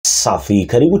Safi,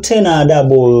 karibu tena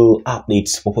double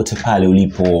updates popote pale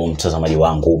ulipo mtazamaji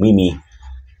wangu. Mimi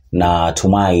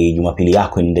natumai Jumapili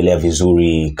yako inaendelea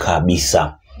vizuri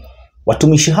kabisa.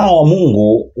 Watumishi hawa wa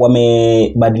Mungu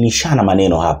wamebadilishana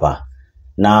maneno hapa.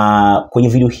 Na kwenye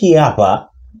video hii hapa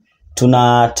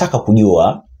tunataka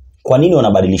kujua kwa nini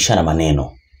wanabadilishana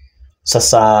maneno.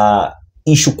 Sasa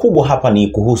issue kubwa hapa ni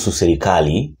kuhusu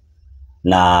serikali,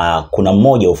 na kuna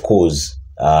mmoja of course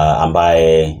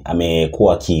ambaye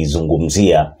amekuwa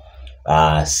akizungumzia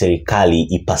serikali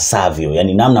ipasavyo,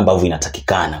 yani namna ambavyo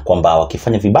inatakikana, kwamba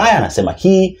wakifanya vibaya anasema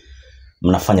hii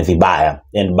mnafanya vibaya.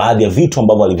 And baadhi ya vitu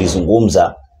ambavyo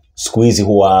alivizungumza siku hizi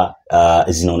huwa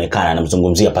zinaonekana.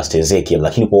 Anamzungumzia Pastor Ezekiel,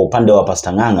 lakini kwa upande wa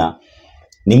Pastor Ng'ang'a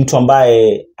ni mtu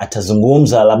ambaye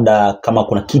atazungumza labda kama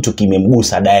kuna kitu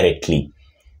kimemgusa directly,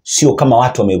 sio kama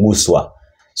watu wameguswa.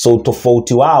 So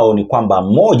tofauti wao ni kwamba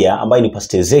mmoja ambaye ni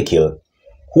Pastor Ezekiel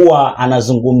huwa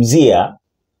anazungumzia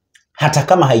hata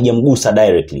kama haijamgusa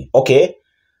directly. Okay,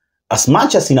 as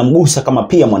much as inamgusa kama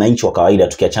pia mwananchi wa kawaida,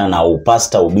 tukiachana na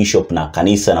upasta, ubishop na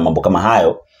kanisa na mambo kama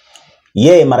hayo,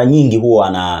 yeye mara nyingi huwa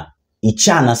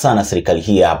anaichana sana serikali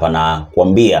hii hapa na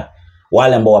kuambia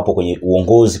wale ambao wapo kwenye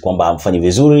uongozi kwamba mfanye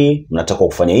vizuri, mnataka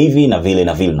kufanya hivi na vile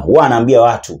na vile. Na huwa anaambia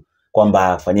watu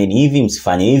kwamba fanyeni hivi,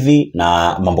 msifanye hivi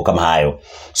na mambo kama hayo.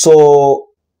 So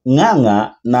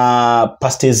Ng'ang'a na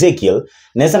Pastor Ezekiel,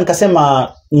 naweza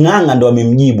nikasema Ng'ang'a ndo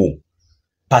amemjibu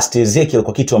Pastor Ezekiel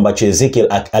kwa kitu ambacho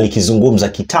Ezekiel alikizungumza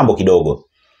kitambo kidogo.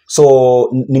 So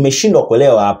nimeshindwa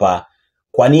kuelewa hapa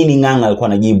kwa nini Ng'ang'a alikuwa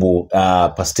anajibu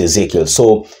Pastor Ezekiel.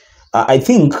 So I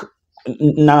think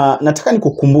nataka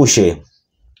nikukumbushe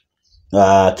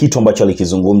kitu ambacho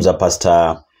alikizungumza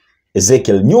Pastor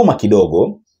Ezekiel nyuma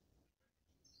kidogo.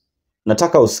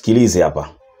 Nataka usikilize hapa.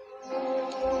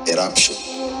 Eruption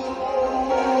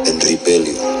and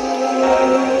rebellion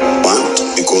want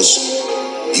because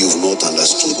you've not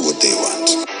understood what they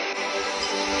want.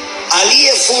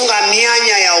 Aliyefunga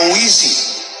mianya ya uizi,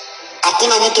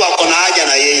 hakuna mtu akona haja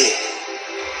na yeye.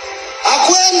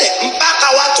 Akwende mpaka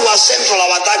watu wa Central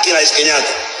hawataki Rais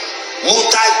Kenyatta.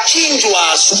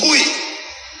 Mtachinjwa asubuhi.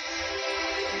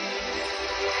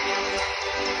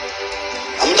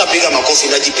 Hamtapiga makofi,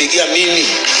 najipigia mimi.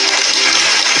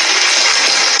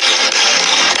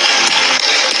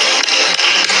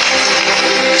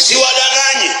 Si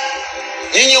wadanganyi.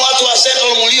 Ninyi watu wa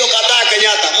Central mliokataa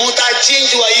Kenyatta,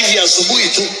 mtachinjwa hivi asubuhi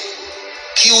tu.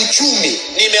 Kiuchumi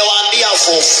nimewaambia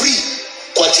for free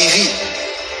kwa TV.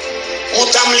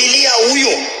 Mtamlilia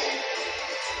huyo.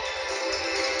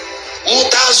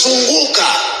 Mtazunguka.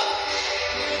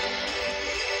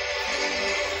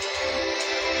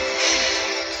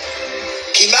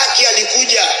 Kibaki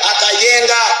alikuja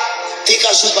akajenga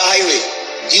Thika Super Highway.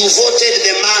 You voted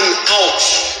the man out.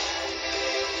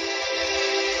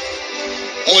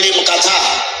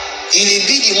 Mlimkataa.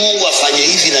 Ilibidi Mungu afanye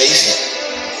hivi na hivi.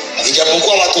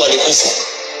 Ijapokuwa watu walikufa,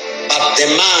 but the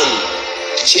man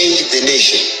changed the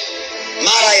nation.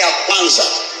 Mara ya kwanza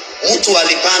mtu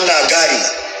alipanda gari,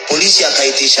 polisi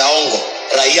akaitisha ongo,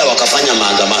 raia wakafanya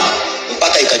maandamano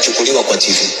mpaka ikachukuliwa kwa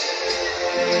TV.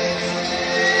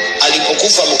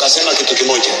 Alipokufa mkasema kitu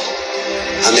kimoja,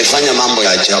 amefanya mambo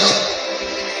ya ajabu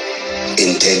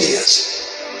in 10 years.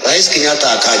 Rais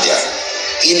Kenyatta akaja.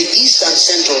 In Eastern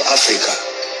Central Africa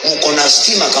mko na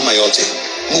stima kama yote,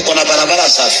 mko na barabara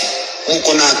safi,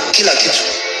 mko na kila kitu.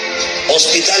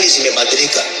 Hospitali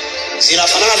zimebadilika,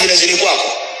 zinafanana vile zilikuwa.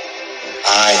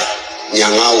 Haya,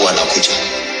 Nyang'au anakuja.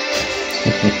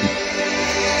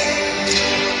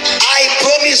 I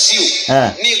promise you,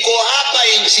 niko hapa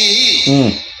nchi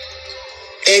hii.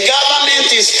 A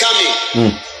government is coming.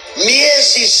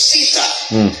 Miezi 6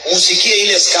 usikie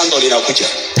ile scandal inakuja.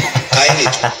 Kaeni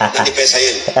tu na ni pesa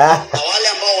yenu. Na wale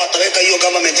ambao wataweka hiyo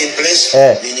government in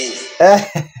place ni nyinyi.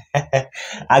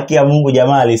 Haki ya Mungu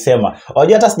jamaa alisema.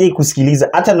 Unajua hata sijai kusikiliza,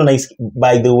 hata ndo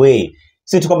by the way,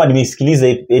 sio tu kwamba nimesikiliza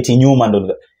eti nyuma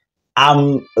ndo.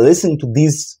 I'm listening to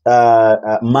this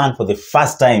man for the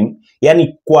first time.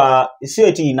 Yani kwa sio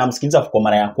eti namsikiliza kwa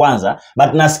mara ya kwanza,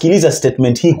 but nasikiliza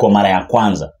statement hii kwa mara ya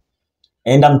kwanza.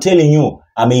 And I'm telling you,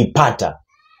 ameipata.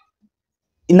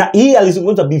 Na hii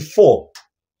alizungumza before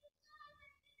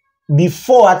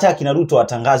hata kina Ruto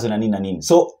watangazwe na nini na nini.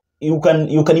 So you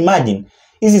can imagine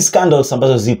hizi scandals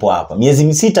ambazo zipo hapa. Miezi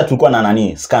 6 tulikuwa na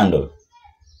nani scandal.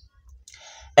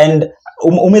 And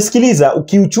umesikiliza,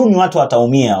 ukiuchumi watu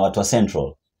wataumia, watu wa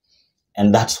Central.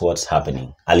 And that's what's happening.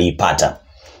 Aliipata.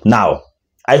 Now,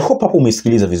 I hope hapo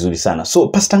umesikiliza vizuri sana. So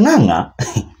Pastor Ng'ang'a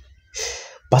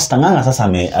Pastor Ng'ang'a sasa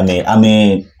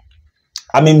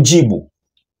amemjibu.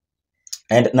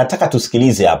 And nataka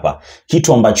tusikilize hapa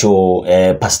kitu ambacho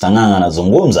Pastor Ng'ang'a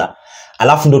anazungumza.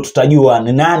 alafu ndo tutajua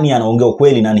nani anaongea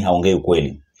ukweli, nani haongei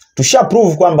ukweli. Tusha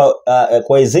prove kwamba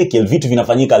kwa Ezekiel vitu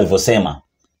vinafanyika alivyosema.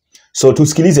 So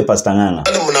tusikilize Pastor Ng'ang'a.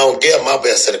 Wale mnaongea mambo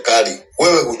ya serikali,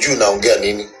 wewe hujui unaongea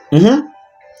nini?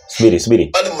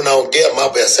 Subiri. Wale mnaongea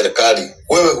mambo ya serikali,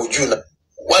 wewe hujui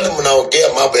wale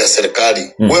mnaongea mambo ya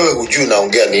serikali, wewe hujui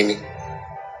unaongea nini?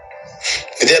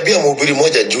 Niliambia mhubiri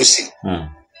moja juzi.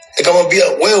 Nikamwambia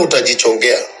wewe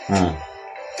utajichongea.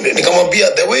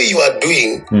 Nikamwambia the way you are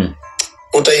doing,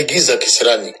 utaigiza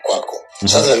kisirani kwako.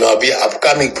 Sasa nimewaambia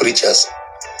upcoming preachers,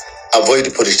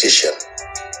 avoid politician.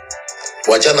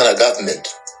 Wachana na government.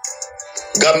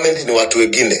 Government ni watu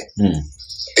wengine.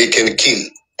 They can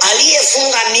kill.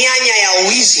 Aliyefunga mianya ya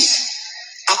uizi,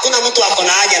 hakuna mtu akona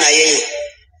haja na yeye.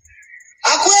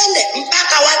 Akwende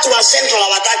mpaka watu wa Central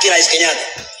hawataki Rais Kenyatta.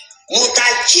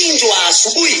 Mtachinjwa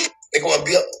asubuhi.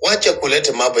 Nikamwambia wacha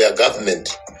kuleta mambo ya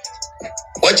government.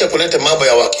 Wacha kuleta mambo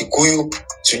ya Wakikuyu,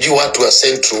 sijui watu wa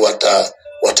Central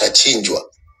watachinjwa.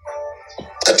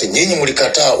 Ati nyinyi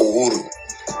mlikataa uhuru.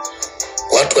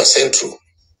 Watu wa Central.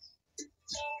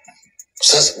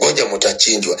 Sasa ngoja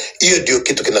mtachinjwa. Hiyo ndio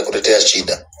kitu kinakuletea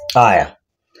shida. Haya.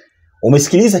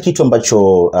 Umesikiliza kitu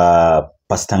ambacho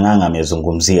Pastor Ng'ang'a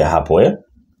amezungumzia hapo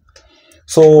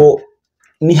So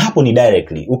ni hapo ni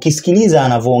directly. Ukisikiliza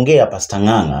anavyoongea Pastor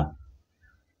Ng'ang'a,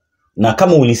 na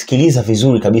kama ulisikiliza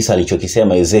vizuri kabisa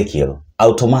alichokisema Ezekiel,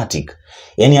 automatic.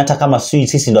 Yani hata kama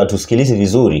sisi ndo hatusikilizi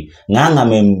vizuri, Ng'ang'a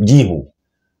amemjibu.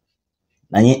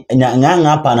 Na Ng'ang'a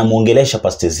hapa anamuongelesha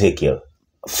Pastor Ezekiel.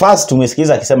 First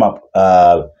tumesikiliza akisema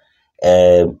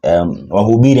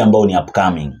wahubiri ambao ni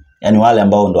upcoming. Yani wale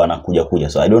ambao ndo wanakuja.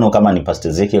 So I don't know kama ni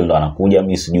Pastor Ezekiel ndo anakuja,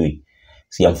 mimi sijui.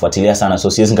 Sijamfuatilia sana,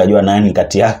 so siwezi nikajua nani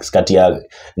kati ya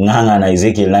Ng'ang'a na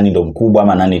Ezekiel nani ndo mkubwa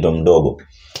ama nani ndo mdogo.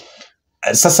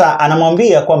 Sasa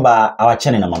anamwambia kwamba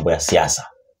awachane na mambo ya siasa.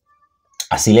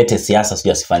 Asilete siasa,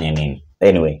 sijui asifanye nini.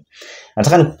 Anyway,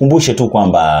 nataka nikukumbushe tu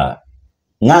kwamba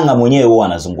Ng'ang'a mwenyewe huwa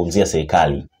anazungumzia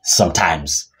serikali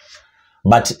sometimes.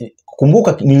 But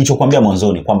kumbuka nilichokuambia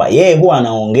mwanzoni kwamba yeye huwa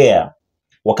anaongea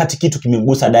wakati kitu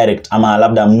kimemgusa direct, ama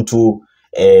labda mtu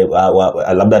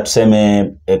labda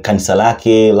tuseme kanisa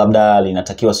lake labda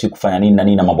linatakiwa sio kufanya nini na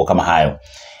nini na mambo kama hayo.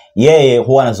 Yeye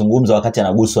huwa anazungumza wakati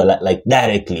anaguswa like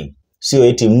directly. Sio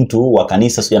eti mtu wa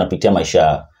kanisa sio anapitia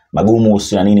maisha magumu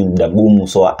sio na nini muda mgumu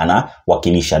so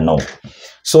anawakilisha, no.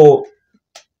 So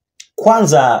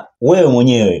kwanza wewe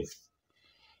mwenyewe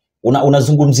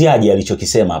unazungumziaje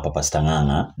alichokisema hapa Pastor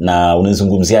Ng'ang'a, na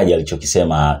unazungumziaje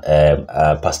alichokisema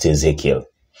Pastor Ezekiel?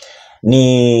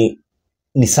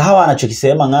 Ni sawa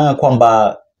anachokisema Ng'ang'a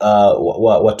kwamba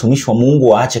watumishi wa Mungu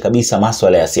waache kabisa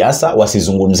masuala ya siasa,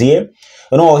 wasizungumzie?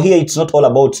 You know, here it's not all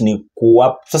about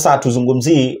sasa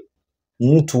hatuzungumzii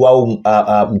mtu au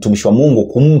mtumishi wa Mungu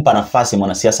kumpa nafasi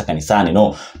mwanasiasa kanisani,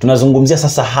 no. Tunazungumzia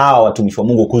sasa hawa watumishi wa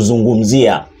Mungu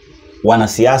kuzungumzia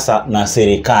wanasiasa na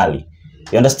serikali.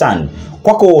 You understand?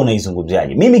 Kwako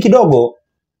unaizungumziaje? Mimi kidogo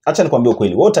acha nikwambie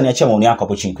ukweli. Wewe utaniachia maoni yako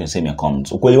hapo chini kwenye sehemu ya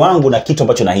comments. Ukweli wangu na kitu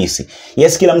ambacho nahisi.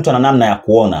 Yes, kila mtu ana namna ya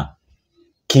kuona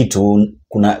kitu,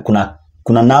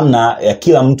 kuna namna ya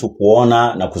kila mtu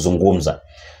kuona na kuzungumza.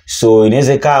 So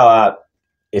inaweza ikawa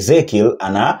Ezekiel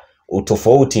ana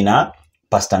utofauti na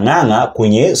Pastor Ng'ang'a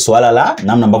kwenye swala la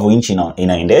namna ambavyo nchi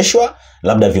inaendeshwa,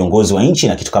 labda viongozi wa nchi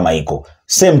na kitu kama hiko.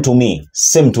 Same to me,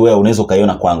 same to wewe, unaweza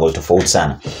kaiona kwa angle tofauti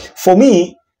sana. For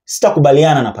me,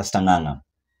 sitakubaliana na Pastor Ng'ang'a.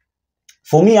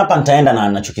 For me hapa nitaenda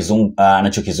na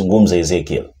anachokizungumza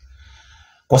Ezekiel.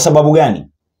 Kwa sababu gani?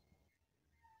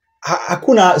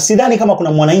 Sidhani kama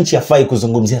kuna mwananchi afai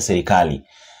kuzungumzia serikali.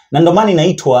 Na ndio maana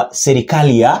inaitwa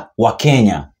serikali ya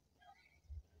Wakenya.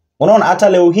 Unaona, hata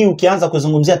leo hii ukianza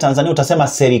kuzungumzia Tanzania utasema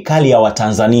serikali ya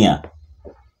Watanzania.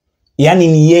 Yani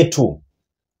ni yetu.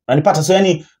 Unanipata? So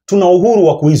yani tuna uhuru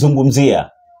wa kuizungumzia.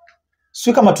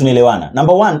 Sio kama tunaelewana.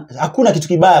 Number one, hakuna kitu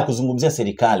kibaya kuzungumzia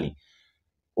serikali.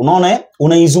 Unaona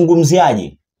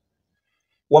unaizungumziaje?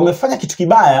 Wamefanya kitu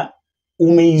kibaya,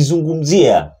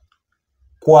 umeizungumzia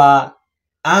kwa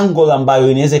angle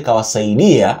ambayo inaweza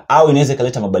ikawasaidia au inaweza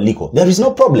ikaleta mabadiliko. There is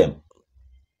no problem.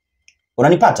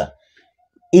 Unanipata?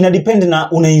 Ina depend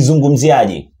na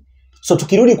unaizungumziaje. So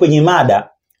tukirudi kwenye mada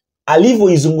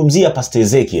alivyoizungumzia Pastor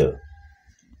Ezekiel,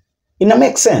 ina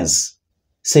make sense.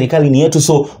 Serikali ni yetu,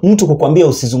 so mtu kukwambia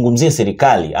usizungumzie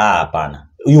serikali, hapana.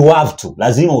 You have to,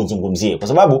 lazima uzungumzie, kwa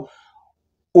sababu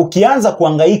ukianza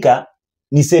kuhangaika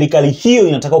ni serikali hiyo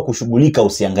inatakiwa kushughulika,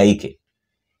 usihangaike.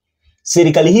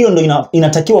 Serikali hiyo ndio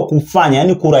inatakiwa kufanya,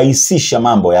 yani kurahisisha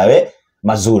mambo yawe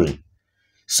mazuri.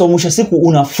 So mwisho siku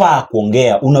unafaa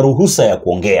kuongea, una ruhusa ya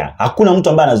kuongea. Hakuna mtu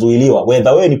ambaye anazuiliwa,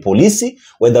 whether wewe ni polisi,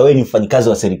 whether wewe ni mfanyikazi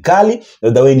wa serikali,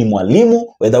 whether wewe ni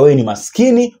mwalimu, whether wewe ni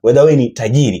maskini, whether wewe ni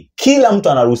tajiri. Kila mtu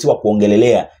anaruhusiwa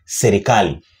kuongelelea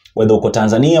serikali. Whether uko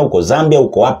Tanzania, uko Zambia,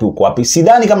 uko wapi.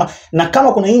 Sidhani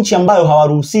kama kuna nchi ambayo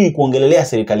hawaruhusiwi kuongelelea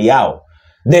serikali yao,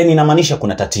 then inamaanisha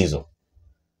kuna tatizo.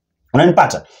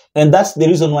 Unanipata? And that's the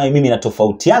reason why mimi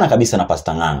natofautiana kabisa na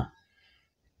Pastor Ng'ang'a.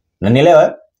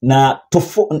 Unanielewa?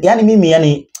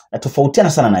 Mimi natofautiana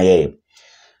sana na yeye.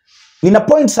 Nina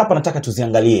points hapa nataka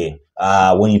tuziangalie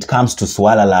when it comes to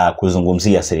swala la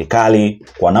kuzungumzia serikali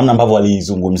kwa namna ambavyo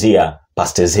walizungumzia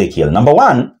Pastor Ezekiel. Number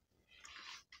 1,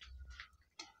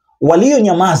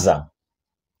 walionyamaza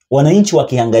wananchi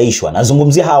wakihangaishwa.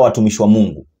 Nazungumzia hawa watumishi wa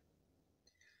Mungu.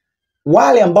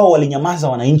 Wale ambao walinyamaza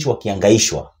wananchi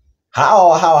wakihangaishwa,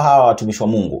 hawa watumishi wa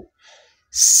Mungu,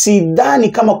 sidhani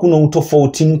kama kuna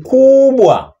utofauti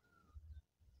mkubwa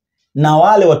na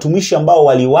wale watumishi ambao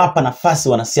waliwapa nafasi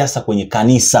wanasiasa kwenye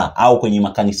kanisa au kwenye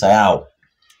makanisa yao.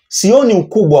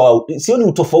 Sioni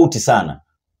utofauti sana.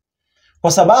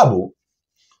 Kwa sababu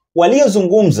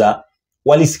waliozungumza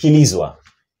walisikilizwa.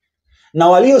 Na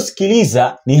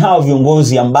waliosikiliza ni hao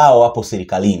viongozi ambao wapo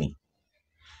serikalini.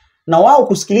 Na wao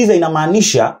kusikiliza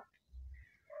inamaanisha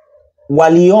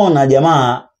waliona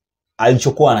jamaa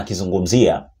alichokuwa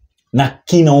anakizungumzia na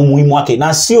kina umuhimu wake.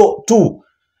 Na sio tu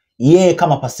yeye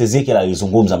kama Pastor Ezekiel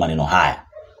alizungumza maneno haya.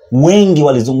 Wengi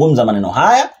walizungumza maneno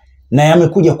haya na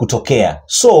yamekuja kutokea.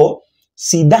 So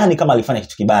sidhani kama alifanya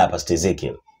kitu kibaya Pastor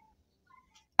Ezekiel.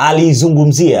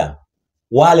 Alizungumzia,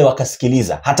 wale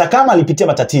wakasikiliza. Hata kama alipitia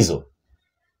matatizo,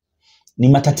 ni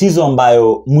matatizo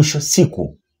ambayo mwisho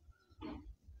siku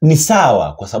ni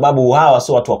sawa, kwa sababu hawa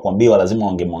sio watu wa kuambiwa lazima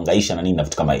wangemwangaisha na nini na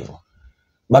vitu kama hivyo.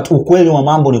 But ukweli wa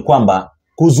mambo ni kwamba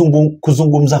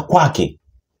kuzungumza kwake,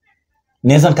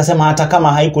 naweza nikasema hata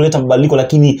kama haikuleta mabadiliko,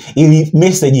 lakini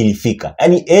message ilifika.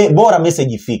 Yaani bora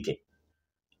message ifike.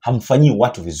 Hamfanyii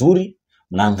watu vizuri,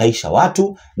 mnahangaisha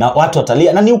watu na watu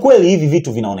watalia. Na ni ukweli hivi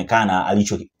vitu vinaonekana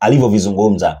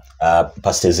alivyovizungumza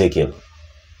Pastor Ezekiel.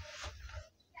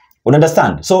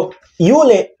 Understand? So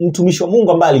yule mtumishi wa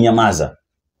Mungu ambaye alinyamaza,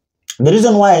 the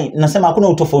reason why nasema hakuna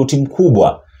utofauti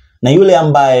mkubwa na yule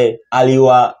ambaye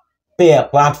aliwapea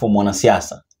platform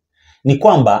wanasiasa, ni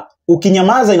kwamba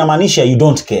ukinyamaza inamaanisha you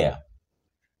don't care.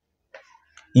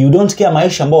 You don't care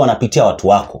maisha ambao wanapitia watu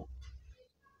wako.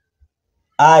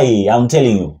 I'm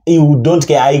telling you don't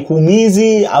care.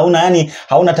 Haikuumizi,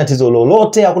 hauna tatizo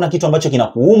lolote, hakuna kitu ambacho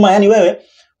kinakuuma. Wewe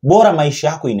bora maisha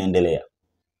yako inaendelea.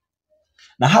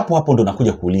 Na hapo ndo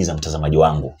nakuja kuuliza mtazamaji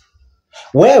wangu.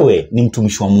 Wewe ni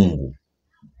mtumishi wa Mungu.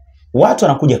 Watu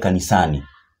wanakuja kanisani.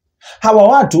 Hawa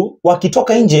watu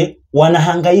wakitoka nje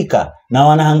wanahangaika na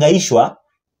wanahangaishwa.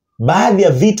 Baadhi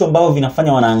ya vitu ambavyo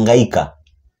vinafanya wanahangaika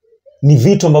ni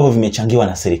vitu ambavyo vimechangiwa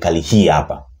na serikali hii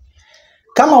hapa.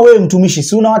 Kama wewe mtumishi,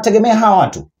 si unawategemea hawa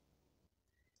watu?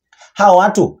 Hawa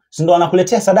watu si ndio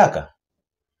wanakuletea sadaka?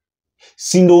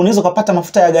 Si ndio unaweza kupata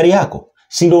mafuta ya gari yako?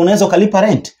 Si ndio unaweza kulipa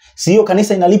rent? Si hiyo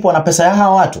kanisa inalipwa na pesa ya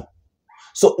hawa watu?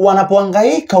 So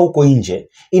wanapohangaika huko nje,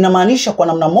 inamaanisha kwa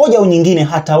namna moja au nyingine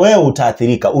hata wewe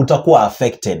utaathirika, utakuwa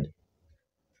affected.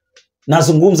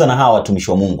 Nazungumza na hawa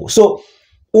watumishi wa Mungu. So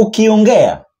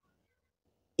ukiongea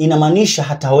inamaanisha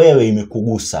hata wewe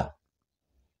imekugusa.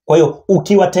 Kwa hiyo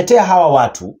ukiwatetea hawa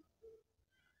watu,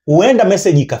 huenda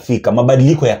message ikafika,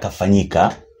 mabadiliko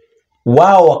yakafanyika,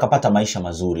 wao wakapata maisha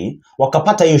mazuri,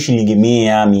 wakapata hiyo shilingi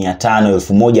 100, 500,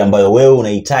 1000 ambayo wewe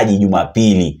unahitaji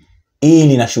Jumapili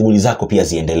ili na shughuli zako pia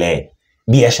ziendelee,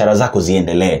 biashara zako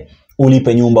ziendelee,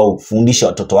 ulipe nyumba, ufundishe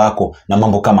watoto wako na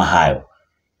mambo kama hayo.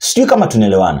 Sijui kama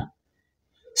tunaelewana.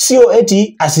 Sio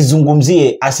eti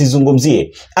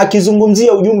asizungumzie.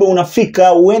 Akizungumzia ujumbe unafika,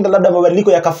 huenda labda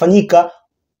mabadiliko yakafanyika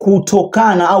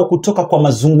kutokana au kutoka kwa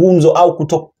mazungumzo au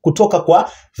kutoka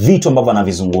kwa vitu ambavyo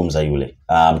anavizungumza yule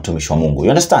mtumishi wa Mungu. You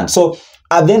understand? So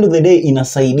at the end of the day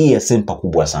inasaidia sempa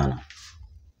kubwa sana.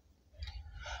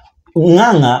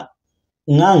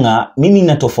 Ng'ang'a mimi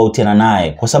natofautiana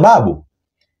naye kwa sababu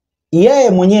yeye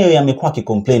mwenyewe amekuwa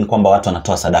akicomplain kwamba watu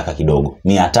wanatoa sadaka kidogo,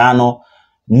 500,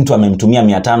 mtu amemtumia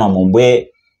 500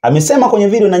 amombe. Amesema kwenye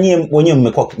video na nyinyi wenyewe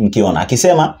mmekuwa mkiona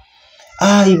akisema,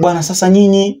 bwana sasa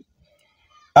nyinyi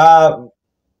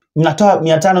mnatoa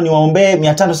 500 niwaombe,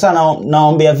 500 sana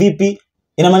naombea vipi?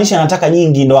 Inamaanisha anataka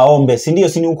nyingi ndo aombe, si ndio?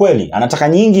 Si ni ukweli? Anataka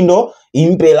nyingi ndo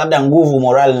impe labda nguvu,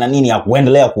 morale na nini ya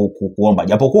kuendelea kuomba.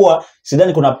 Japokuwa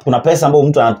sidhani kuna pesa ambayo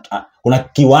mtu kuna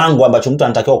kiwango ambacho mtu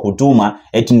anatakiwa kutuma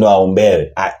eti ndo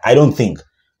aombewe. I don't think.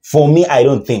 For me I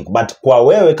don't think. But kwa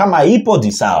wewe kama ipo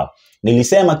ni sawa.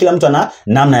 Nilisema kila mtu ana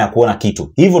namna ya kuona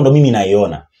kitu. Hivyo ndo mimi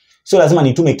naiona. Sio lazima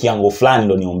nitume kiwango fulani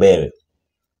ndo niombewe.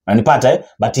 Unanipata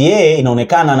But yeye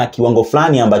inaonekana na kiwango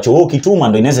fulani ambacho wewe ukituma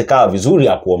ndo inaweza kawa vizuri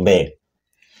akuombee.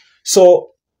 So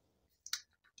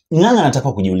Ng'ang'a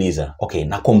anataka kujiuliza, okay,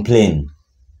 na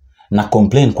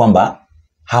complain kwamba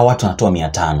hawa watu wanatoa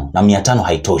 500 na 500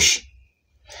 haitoshi.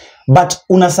 But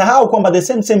unasahau kwamba the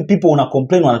same people una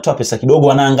complain wanatoa pesa kidogo,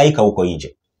 wanahangaika huko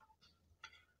nje.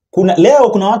 Leo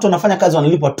kuna watu wanafanya kazi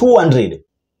wanalipwa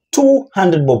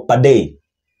 200 bob per day.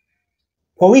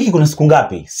 Kwa wiki kuna siku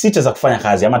ngapi? 6 za kufanya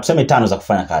kazi, ama tuseme 5 za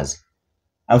kufanya kazi.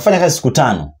 Amefanya kazi siku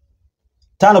 5.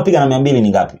 5 piga na 200 ni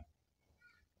ngapi?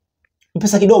 Ni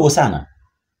pesa kidogo sana.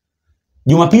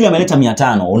 Jumapili ameleta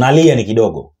 500, unalia ni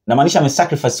kidogo. Na maanisha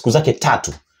amesacrifice siku zake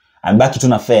 3. Amebaki tu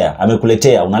na fare,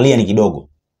 amekuletea, unalia ni kidogo.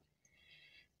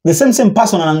 The same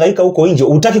person anahangaika huko nje,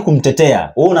 hutaki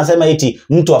kumtetea. Wewe unasema eti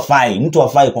mtu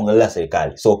afai kuangalia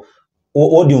serikali. So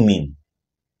what do you mean?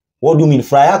 What do you mean?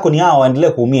 Furaha yako ni hao waendelee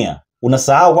kuumia.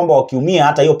 Unasahau kwamba wakiumia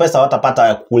hata hiyo pesa watapata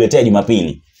ya kukuletea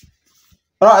Jumapili.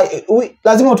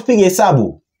 Lazima tupige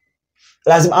hesabu.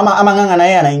 Lazima ama Ng'ang'a na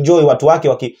yeye anaenjoy watu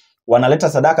wake wanaleta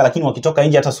sadaka, lakini wakitoka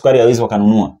nje hata sukari hawezi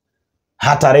wakanunua.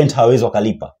 Hata rent hawezi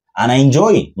wakalipa.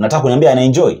 Anaenjoy? Mnataka kuniambia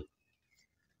anaenjoy?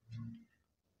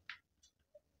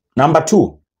 Number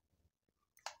 2.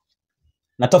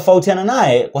 Na tofautiana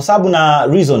naye kwa sababu na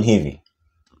reason hivi.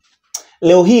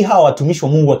 Leo hii hawa watumishi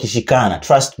wa Mungu wakishikana,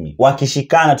 trust me,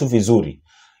 wakishikana tu vizuri.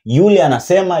 Yule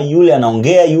anasema, yule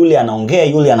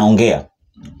anaongea.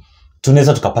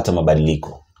 Tunaweza tukapata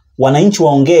mabadiliko. Wananchi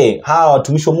waongee, hawa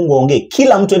watumishi wa Mungu waongee,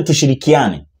 kila mtu yetu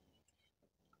tushirikiane.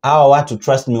 Hawa watu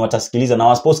trust me watasikiliza, na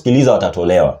wasiposikiliza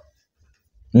watatolewa.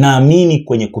 Naamini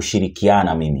kwenye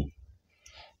kushirikiana mimi.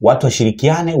 Watu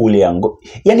washirikiane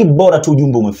yani bora tu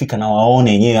ujumbe umefika na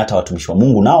waone yenyewe hata watumishi wa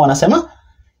Mungu nao wanasema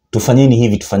tufanyeni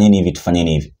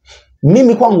hivi.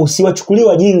 Mimi kwangu siwachukulia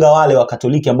wajinga wale wa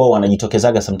Katoliki ambao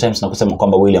wanajitokezaga sometimes na kusema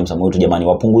kwamba William Samoei jamani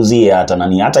wapunguzie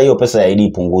hata hiyo pesa ya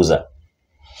ID punguza.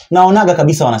 Naonaga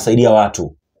kabisa wanasaidia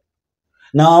watu.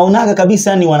 Na waonaga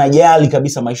kabisa ni wanajali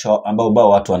kabisa maisha ambao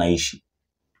watu wanaishi.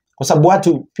 Kwa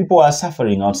sababu people are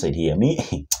suffering outside here.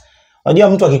 Unajua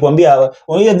mtu akikwambia,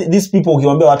 these people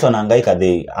ukiwaambia watu wanahangaika,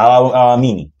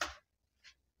 hawaamini.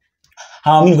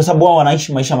 Hawaamini kwa sababu wao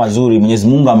wanaishi maisha mazuri, Mwenyezi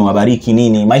Mungu amewabariki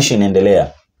nini, maisha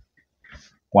inaendelea.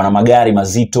 Wana magari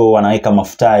mazito, wanaweka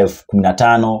mafuta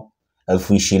 15,000,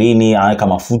 20,000, anaweka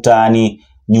mafuta, yani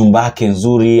nyumba yake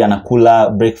nzuri, anakula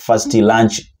breakfast,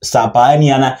 lunch,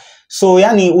 supper, so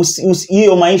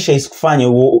hiyo maisha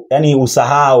isikufanye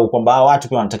usahau kwamba watu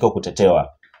pia wanatakiwa kutetewa.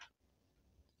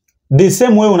 The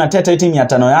same way unateta eti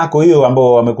 500 yako hiyo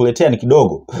ambao wamekuletea ni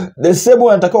kidogo. The same way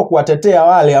unatakiwa kuwatetea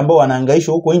wale ambao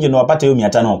wanahangaishwa huko nje ndio wapate hiyo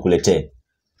 500 wakuletee.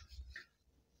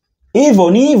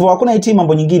 Hivyo hakuna eti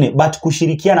mambo nyingine, but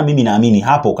kushirikiana mimi naamini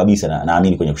hapo kabisa,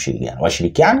 naamini kwenye kushirikiana.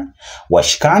 Washirikiane,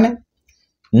 washikane,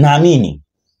 naamini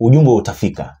ujumbe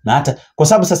utafika. Na hata kwa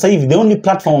sababu sasa hivi the only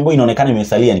platform ambayo inaonekana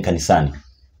imesalia ni kanisani.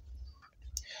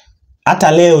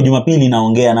 Hata leo Jumapili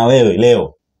naongea na wewe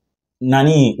leo.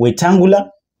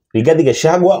 Wetangula, Rigathi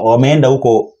Gachagua wameenda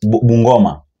huko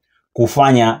Bungoma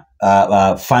kufanya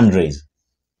fundraise.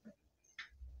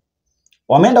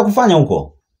 Wameenda kufanya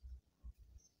huko.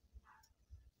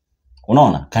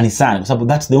 Unaona? Kanisani, kwa sababu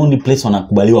that's the only place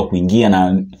wanakubaliwa kuingia,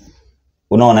 na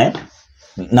unaona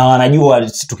na wanajua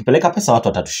tukipeleka pesa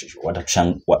watu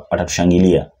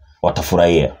watatushangilia,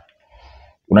 watafurahia.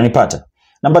 Unanipata?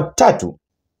 Number 3,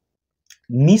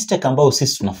 mistake ambayo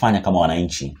sisi tunafanya kama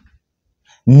wananchi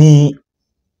ni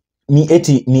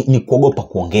kuogopa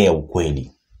kuongea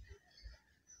ukweli.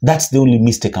 That's the only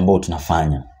mistake ambayo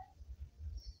tunafanya.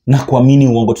 Na kuamini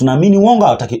uongo. Tunaamini uongo,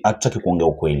 hatutaki kuongea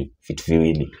ukweli. Vitu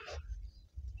viwili.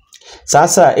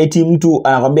 Sasa eti mtu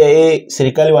anakuambia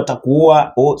serikali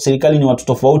watakuua, serikali ni watu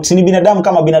tofauti. Si ni binadamu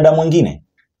kama binadamu wengine?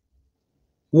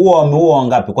 Wameua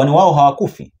wangapi? Kwani wao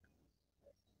hawakufi?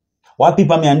 Wapi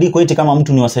pameandikwa eti kama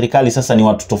mtu ni wa serikali sasa ni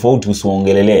watu tofauti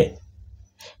usiwaongelelee?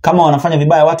 Kama wanafanya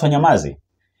vibaya watu wanyamaze?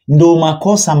 Ndio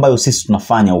makosa ambayo sisi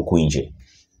tunafanya huku nje.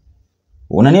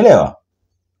 Unanielewa?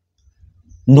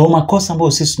 Ndio makosa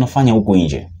ambayo sisi tunafanya huku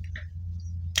nje.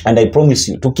 And I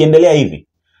promise you, tukiendelea hivi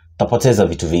tutapoteza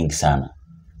vitu vingi sana.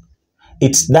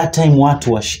 It's that time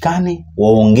watu washikane,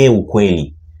 waongee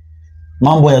ukweli.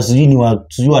 Mambo ya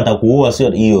sijui atakuua,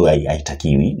 sio hiyo,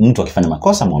 haitakiwi. Mtu akifanya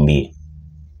makosa mwambie.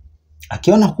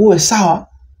 Akiona kuwe sawa,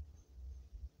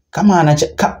 kama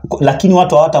lakini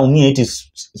watu hawataumia eti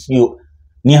sio.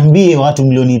 Niambie watu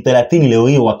milioni 30 leo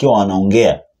hiyo wakiwa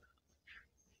wanaongea.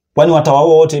 Kwani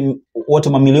watawaua wote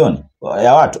mamilioni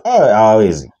ya watu?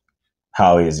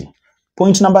 Hawawezi.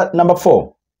 Point number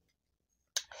 4.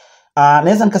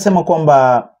 Naweza nikasema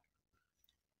kwamba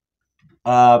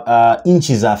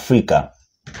nchi za Afrika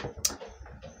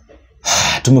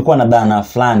tumekuwa na dhana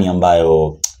fulani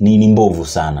ambayo ni mbovu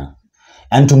sana.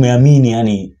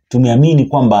 Yani tumeamini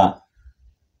kwamba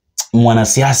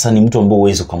mwanasiasa ni mtu ambaye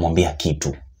huwezi kumwambia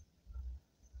kitu.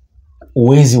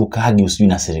 Uwezi ukahagi usijui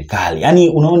na serikali. Yani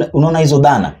unaona hizo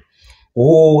dhana.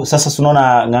 Sasa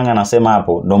tunaona Ng'ang'a anasema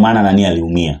hapo ndio maana nani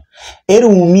aliumia.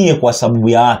 Uumie kwa sababu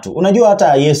ya watu. Unajua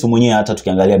hata Yesu mwenyewe, hata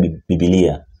tukiangalia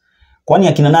Biblia, kwani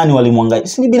akina nani walimwangalia?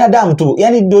 Si ni binadamu tu.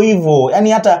 Yani ndio hivyo.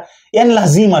 Yani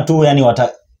lazima tu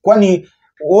kwani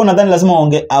wewe unadhani lazima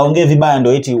aongee vibaya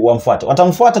ndio eti wamfuate?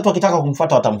 Watamfuata tu, akitaka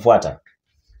kumfuata watamfuata.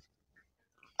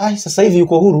 Sasa hivi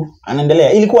yuko huru,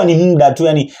 anaendelea. Ilikuwa ni muda tu,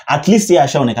 yani at least yeye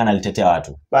ashaonekana alitetea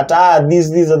watu. But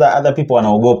these are the other people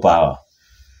wanaogopa hawa.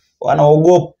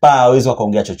 Wanaogopa, hawezi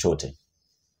wakaongea chochote.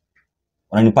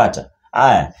 Unanipata?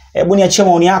 Haya, hebu niachie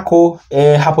maoni yako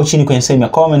hapo chini kwenye sehemu ya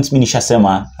comments. Mimi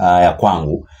nishasema ya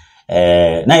kwangu.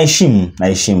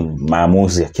 Naheshimu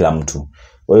maamuzi ya kila mtu.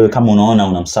 Wewe kama unaona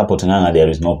unamsupport Ng'ang'a,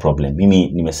 there is no problem.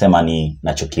 Mimi nimesema ni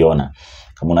nachokiona.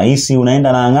 Kama unahisi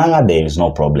unaenda na Ng'ang'a, there is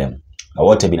no problem.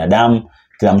 Wote binadamu,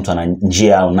 kila mtu ana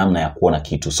njia au namna ya kuona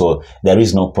kitu. So there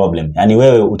is no problem. Yani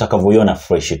wewe utakavyoiona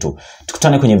fresh tu.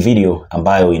 Tukutane kwenye video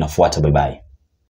ambayo inafuata. Bye bye.